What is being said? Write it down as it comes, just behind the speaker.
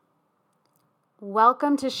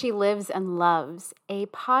Welcome to She Lives and Loves, a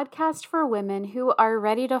podcast for women who are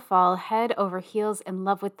ready to fall head over heels in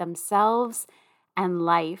love with themselves and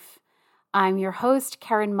life. I'm your host,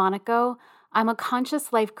 Karen Monaco. I'm a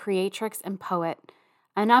conscious life creatrix and poet,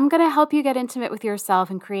 and I'm going to help you get intimate with yourself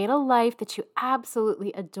and create a life that you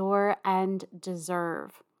absolutely adore and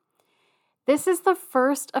deserve. This is the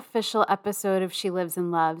first official episode of She Lives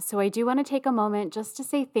and Loves, so I do want to take a moment just to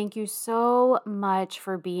say thank you so much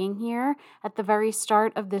for being here at the very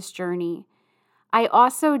start of this journey. I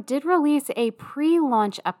also did release a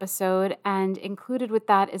pre-launch episode, and included with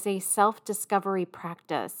that is a self-discovery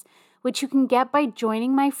practice, which you can get by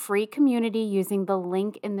joining my free community using the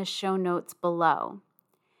link in the show notes below.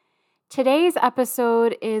 Today's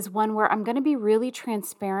episode is one where I'm going to be really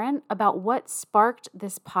transparent about what sparked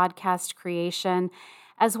this podcast creation,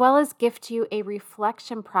 as well as gift you a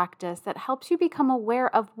reflection practice that helps you become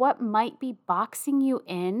aware of what might be boxing you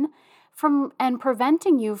in from and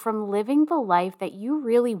preventing you from living the life that you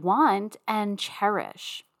really want and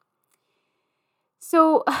cherish.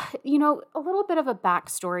 So, a little bit of a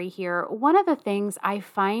backstory here. One of the things I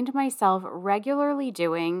find myself regularly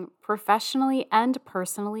doing, professionally and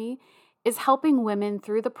personally, is helping women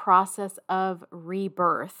through the process of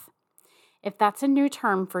rebirth. If that's a new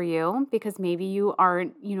term for you, because maybe you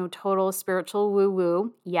aren't, total spiritual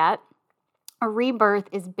woo-woo yet, a rebirth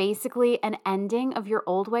is basically an ending of your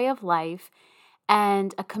old way of life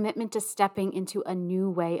and a commitment to stepping into a new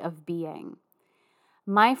way of being.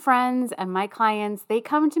 My friends and my clients, they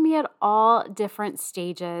come to me at all different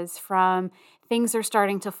stages, from things are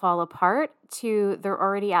starting to fall apart to they're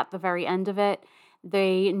already at the very end of it.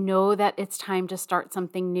 They know that it's time to start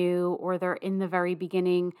something new, or they're in the very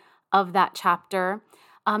beginning of that chapter.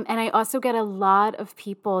 And I also get a lot of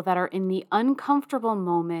people that are in the uncomfortable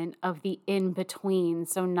moment of the in-between.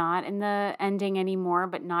 So not in the ending anymore,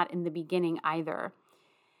 but not in the beginning either.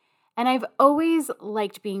 And I've always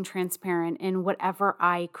liked being transparent in whatever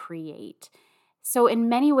I create. So in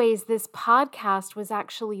many ways, this podcast was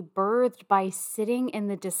actually birthed by sitting in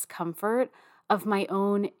the discomfort of my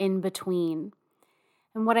own in-between.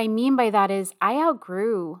 And what I mean by that is I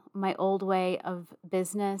outgrew my old way of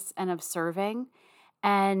business and of serving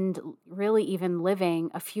and really even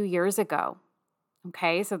living a few years ago.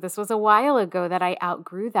 Okay, so this was a while ago that I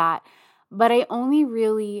outgrew that, but I only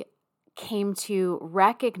really came to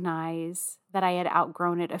recognize that I had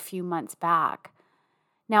outgrown it a few months back.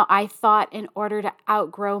 Now, I thought in order to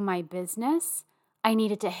outgrow my business, I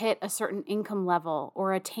needed to hit a certain income level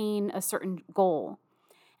or attain a certain goal.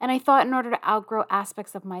 And I thought in order to outgrow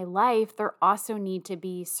aspects of my life, there also need to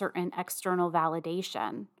be certain external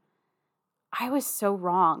validation. I was so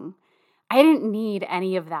wrong. I didn't need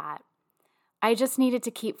any of that. I just needed to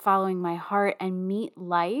keep following my heart and meet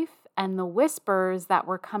life and the whispers that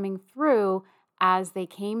were coming through as they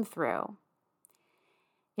came through.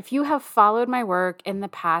 If you have followed my work in the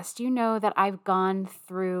past, you know that I've gone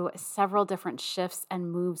through several different shifts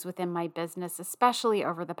and moves within my business, especially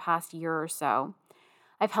over the past year or so.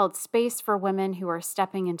 I've held space for women who are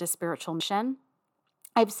stepping into spiritual mission.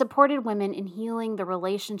 I've supported women in healing the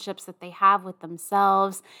relationships that they have with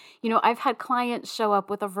themselves. I've had clients show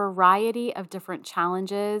up with a variety of different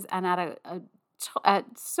challenges and at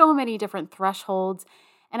so many different thresholds,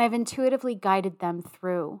 and I've intuitively guided them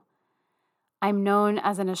through. I'm known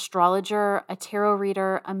as an astrologer, a tarot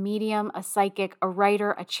reader, a medium, a psychic, a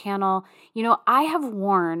writer, a channel. I have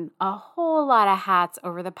worn a whole lot of hats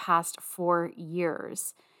over the past 4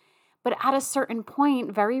 years. But at a certain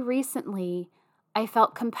point, very recently, I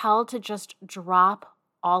felt compelled to just drop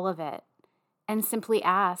all of it and simply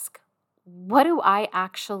ask, what do I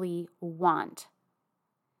actually want?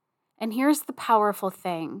 And here's the powerful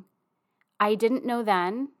thing. I didn't know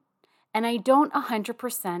then, and I don't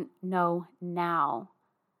 100% know now.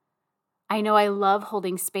 I know I love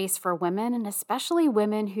holding space for women, and especially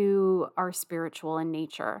women who are spiritual in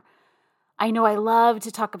nature. I know I love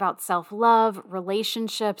to talk about self-love,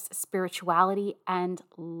 relationships, spirituality, and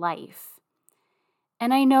life.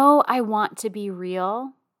 And I know I want to be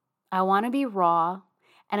real, I want to be raw,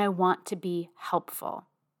 and I want to be helpful.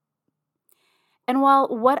 And while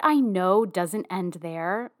what I know doesn't end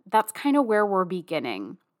there, that's kind of where we're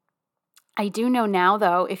beginning. I do know now,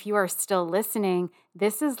 though, if you are still listening,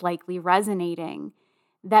 this is likely resonating,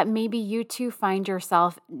 that maybe you too find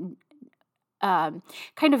yourself kind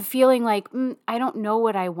of feeling like, I don't know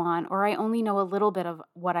what I want, or I only know a little bit of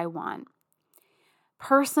what I want.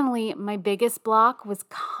 Personally, my biggest block was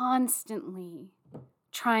constantly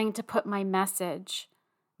trying to put my message,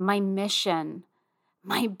 my mission,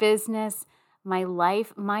 my business, my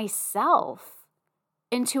life, myself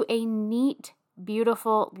into a neat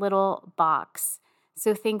beautiful little box.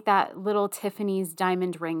 So think that little Tiffany's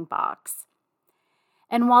diamond ring box.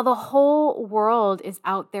 And while the whole world is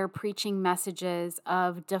out there preaching messages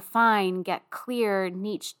of define, get clear,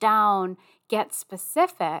 niche down, get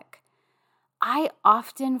specific, I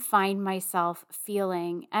often find myself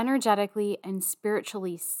feeling energetically and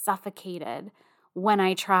spiritually suffocated when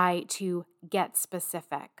I try to get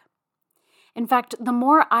specific. In fact, the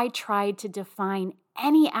more I tried to define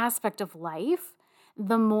any aspect of life,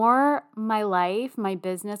 the more my life, my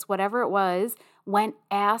business, whatever it was, went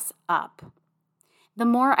ass up. The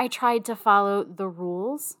more I tried to follow the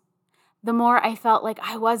rules, the more I felt like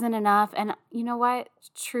I wasn't enough. And you know what?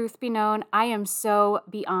 Truth be known, I am so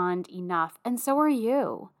beyond enough. And so are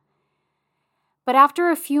you. But after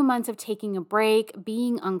a few months of taking a break,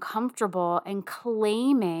 being uncomfortable, and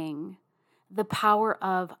claiming the power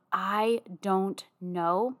of I don't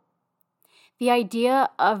know, the idea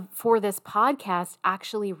for this podcast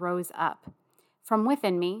actually rose up from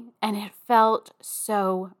within me, and it felt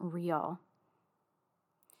so real.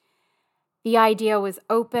 The idea was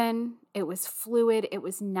open, it was fluid, it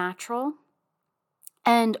was natural.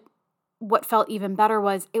 And what felt even better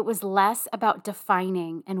was it was less about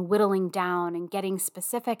defining and whittling down and getting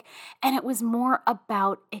specific, and it was more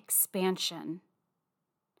about expansion.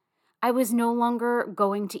 I was no longer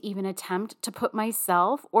going to even attempt to put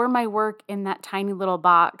myself or my work in that tiny little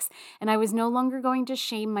box, and I was no longer going to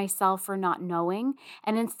shame myself for not knowing,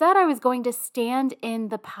 and instead I was going to stand in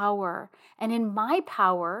the power and in my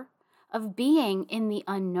power of being in the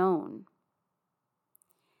unknown.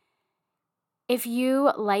 If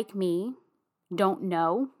you, like me, don't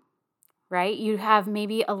know, right? You have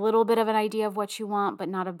maybe a little bit of an idea of what you want, but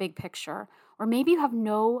not a big picture. Or maybe you have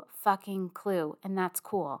no fucking clue, and that's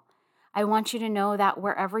cool. I want you to know that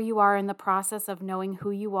wherever you are in the process of knowing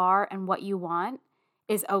who you are and what you want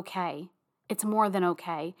is okay. It's more than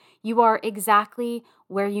okay. You are exactly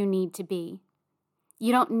where you need to be.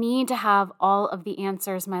 You don't need to have all of the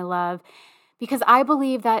answers, my love, because I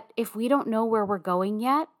believe that if we don't know where we're going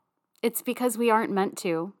yet, it's because we aren't meant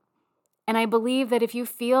to. And I believe that if you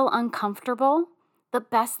feel uncomfortable, the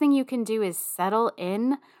best thing you can do is settle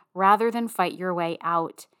in rather than fight your way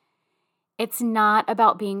out. It's not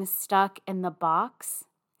about being stuck in the box.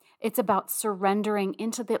 It's about surrendering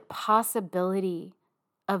into the possibility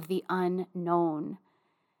of the unknown.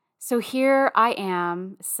 So here I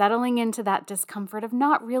am, settling into that discomfort of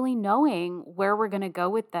not really knowing where we're going to go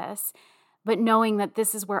with this, but knowing that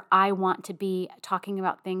this is where I want to be, talking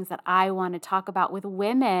about things that I want to talk about with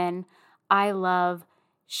women I love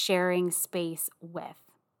sharing space with.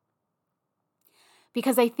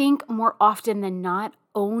 Because I think more often than not,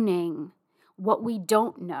 owning what we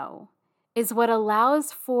don't know is what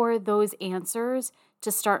allows for those answers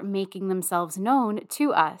to start making themselves known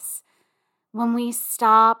to us. When we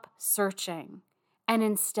stop searching and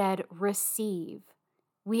instead receive,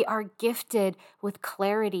 we are gifted with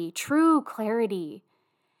clarity, true clarity,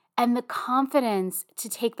 and the confidence to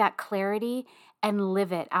take that clarity and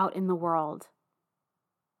live it out in the world.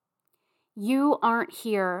 You aren't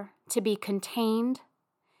here to be contained,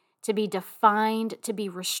 to be defined, to be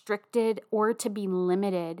restricted, or to be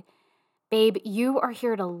limited. Babe, you are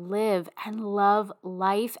here to live and love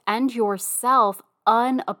life and yourself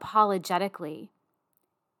unapologetically.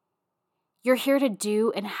 You're here to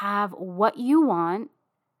do and have what you want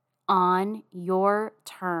on your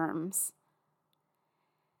terms.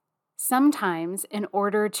 Sometimes, in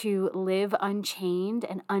order to live unchained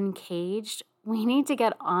and uncaged, we need to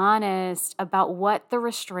get honest about what the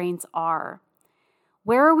restraints are.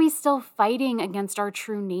 Where are we still fighting against our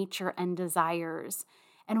true nature and desires?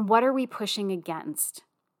 And what are we pushing against?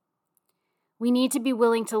 We need to be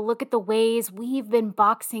willing to look at the ways we've been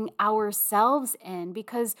boxing ourselves in,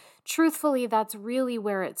 because truthfully, that's really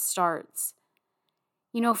where it starts.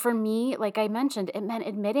 You know, for me, like I mentioned, it meant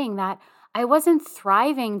admitting that I wasn't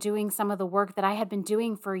thriving doing some of the work that I had been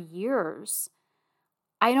doing for years.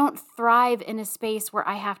 I don't thrive in a space where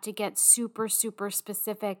I have to get super, super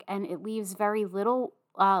specific, and it leaves very little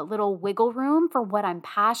wiggle room for what I'm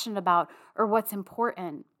passionate about or what's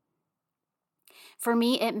important. For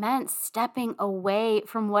me, it meant stepping away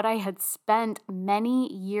from what I had spent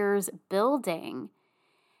many years building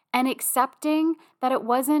and accepting that it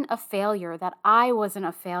wasn't a failure, that I wasn't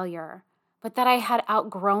a failure, but that I had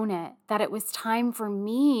outgrown it, that it was time for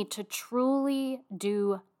me to truly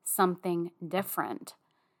do something different.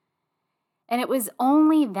 And it was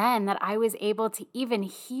only then that I was able to even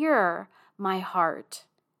hear my heart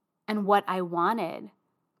and what I wanted.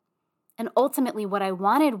 And ultimately, what I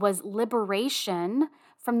wanted was liberation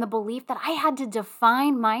from the belief that I had to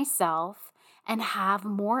define myself and have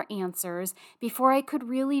more answers before I could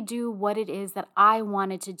really do what it is that I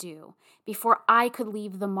wanted to do, before I could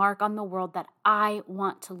leave the mark on the world that I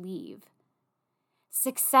want to leave.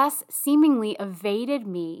 Success seemingly evaded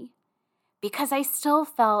me because I still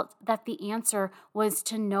felt that the answer was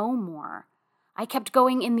to know more. I kept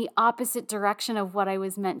going in the opposite direction of what I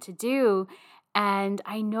was meant to do, and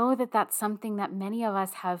I know that that's something that many of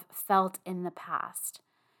us have felt in the past,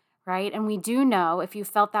 right? And we do know, if you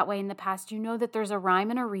felt that way in the past, you know that there's a rhyme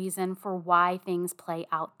and a reason for why things play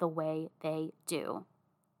out the way they do.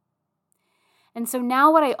 And so now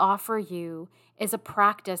what I offer you is a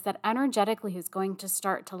practice that energetically is going to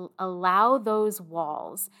start to allow those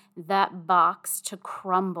walls, that box, to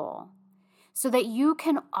crumble so that you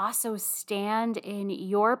can also stand in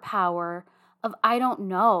your power of I don't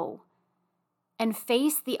know and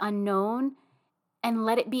face the unknown and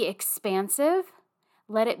let it be expansive.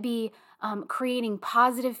 Let it be creating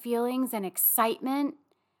positive feelings and excitement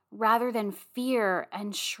rather than fear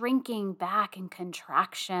and shrinking back and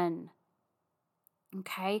contraction.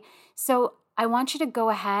 Okay, so I want you to go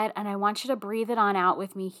ahead and I want you to breathe it on out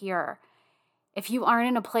with me here. If you aren't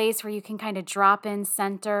in a place where you can kind of drop in,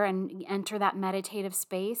 center, and enter that meditative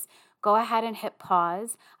space, go ahead and hit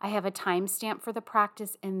pause. I have a timestamp for the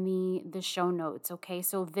practice in the show notes, okay?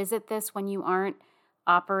 So visit this when you aren't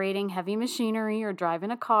operating heavy machinery or driving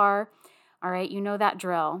a car. All right, you know that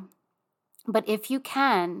drill. But if you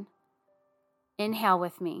can, inhale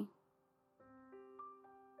with me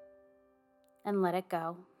and let it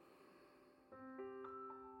go.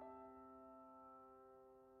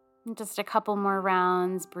 And just a couple more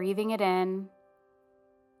rounds, breathing it in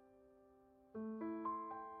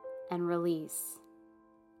and release.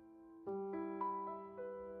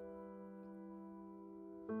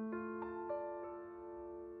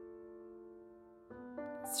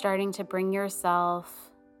 Starting to bring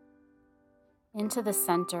yourself into the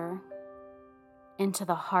center, into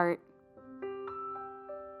the heart.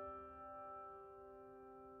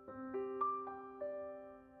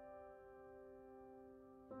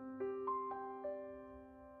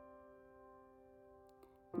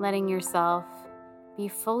 Letting yourself be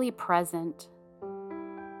fully present.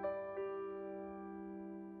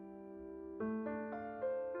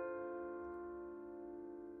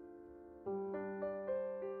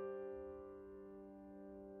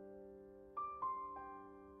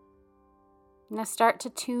 Now start to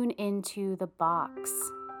tune into the box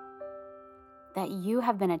that you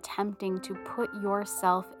have been attempting to put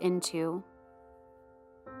yourself into.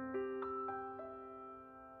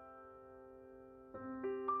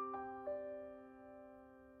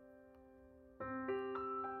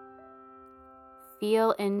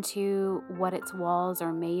 Feel into what its walls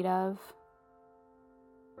are made of.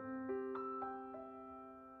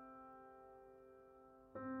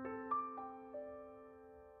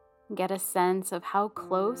 Get a sense of how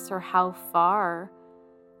close or how far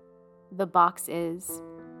the box is.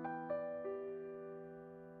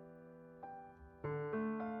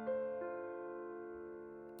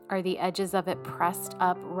 Are the edges of it pressed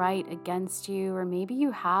up right against you, or maybe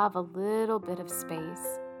you have a little bit of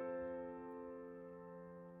space?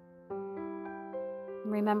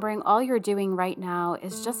 Remembering all you're doing right now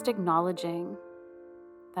is just acknowledging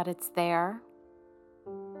that it's there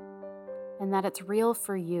and that it's real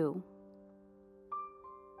for you.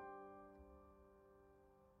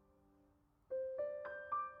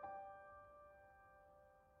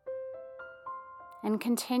 And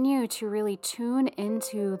continue to really tune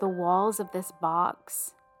into the walls of this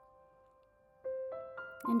box.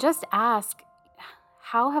 And just ask,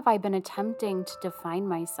 how have I been attempting to define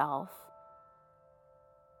myself?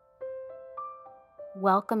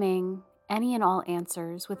 Welcoming any and all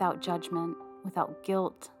answers without judgment, without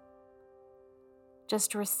guilt.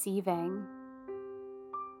 Just receiving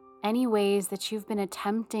any ways that you've been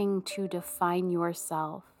attempting to define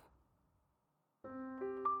yourself.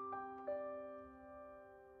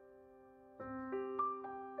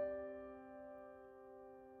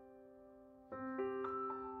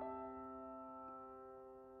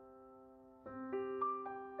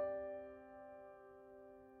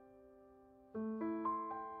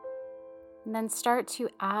 And then start to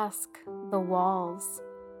ask the walls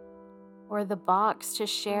or the box to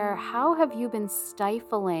share, how have you been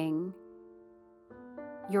stifling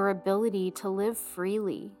your ability to live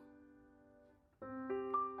freely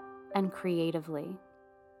and creatively?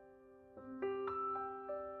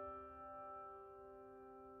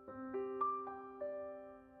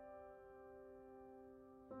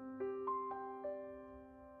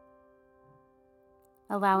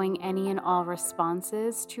 Allowing any and all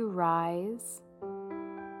responses to rise.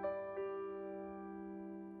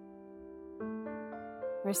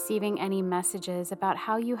 receiving any messages about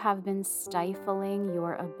how you have been stifling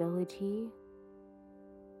your ability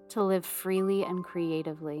to live freely and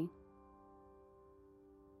creatively.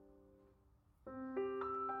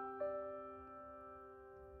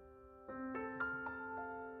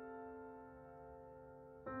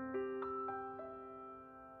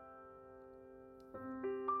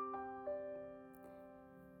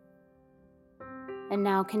 And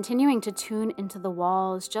now, continuing to tune into the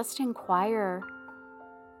walls, just inquire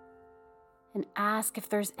and ask if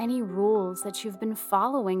there's any rules that you've been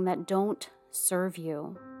following that don't serve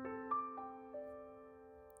you.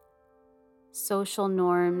 Social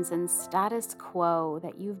norms and status quo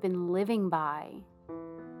that you've been living by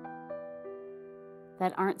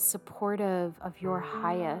that aren't supportive of your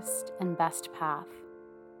highest and best path.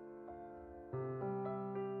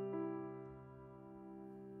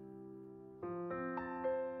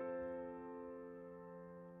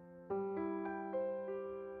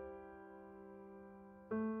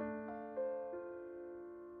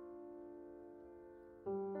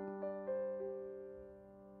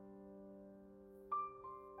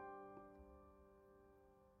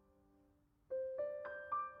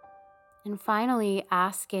 And finally,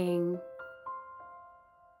 asking,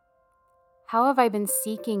 how have I been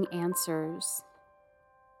seeking answers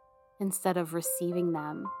instead of receiving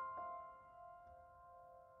them?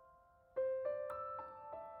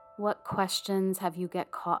 What questions have you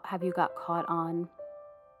got caught on?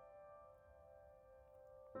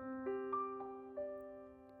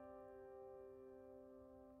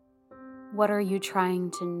 What are you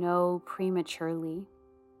trying to know prematurely?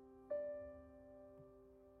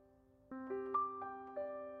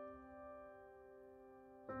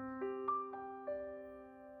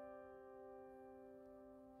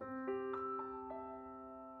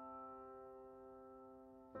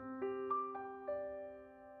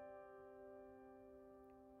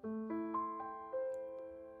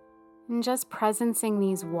 And just presencing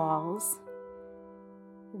these walls,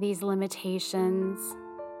 these limitations,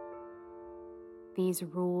 these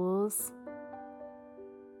rules,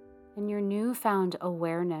 and your newfound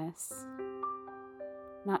awareness,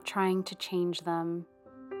 not trying to change them,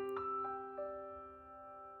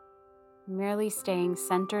 merely staying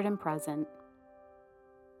centered and present.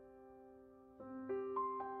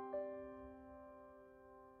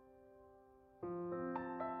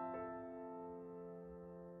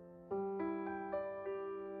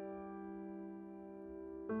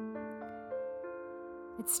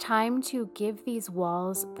 It's time to give these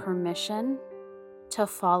walls permission to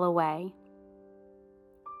fall away.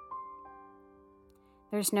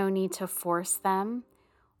 There's no need to force them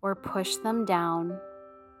or push them down.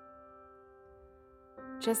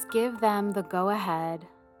 Just give them the go-ahead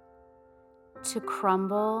to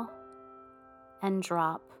crumble and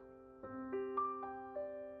drop.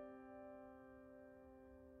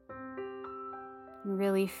 And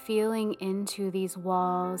really feeling into these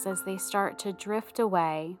walls as they start to drift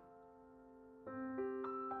away.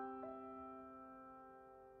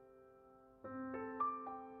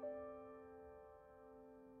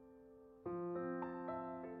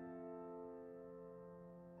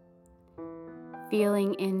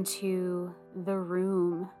 Feeling into the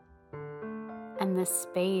room and the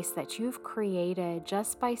space that you've created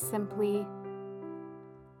just by simply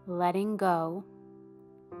letting go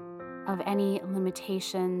of any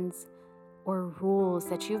limitations or rules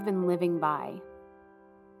that you've been living by.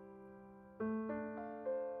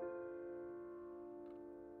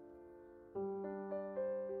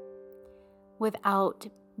 Without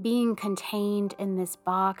being contained in this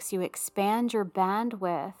box, you expand your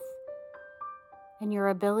bandwidth and your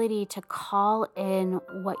ability to call in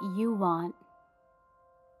what you want,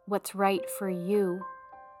 what's right for you.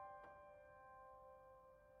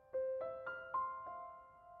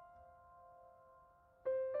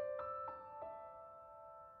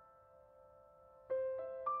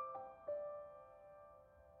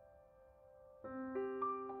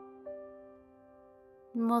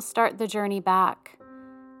 And we'll start the journey back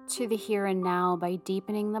to the here and now by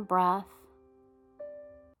deepening the breath.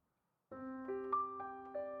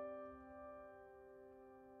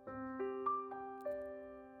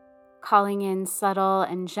 Calling in subtle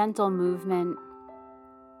and gentle movement.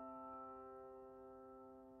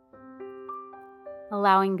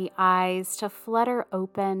 Allowing the eyes to flutter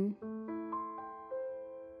open.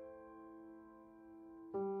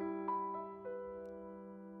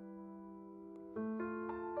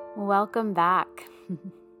 Welcome back.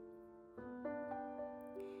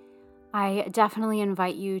 I definitely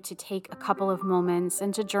invite you to take a couple of moments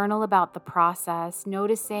and to journal about the process,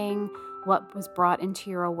 noticing what was brought into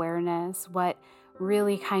your awareness, what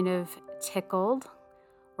really kind of tickled,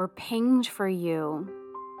 were pinged for you.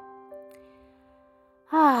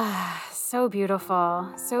 So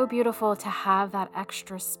beautiful. So beautiful to have that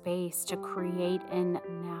extra space to create in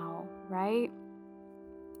now, right?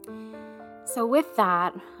 So with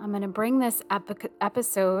that, I'm going to bring this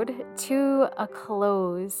episode to a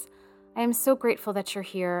close. I am so grateful that you're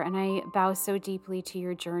here, and I bow so deeply to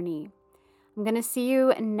your journey. I'm going to see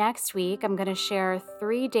you next week. I'm going to share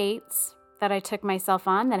 3 dates that I took myself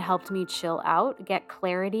on that helped me chill out, get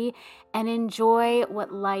clarity, and enjoy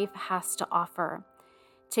what life has to offer.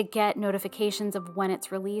 To get notifications of when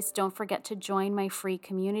it's released, don't forget to join my free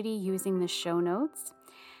community using the show notes.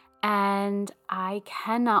 And I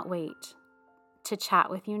cannot wait to chat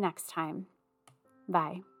with you next time.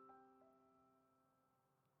 Bye.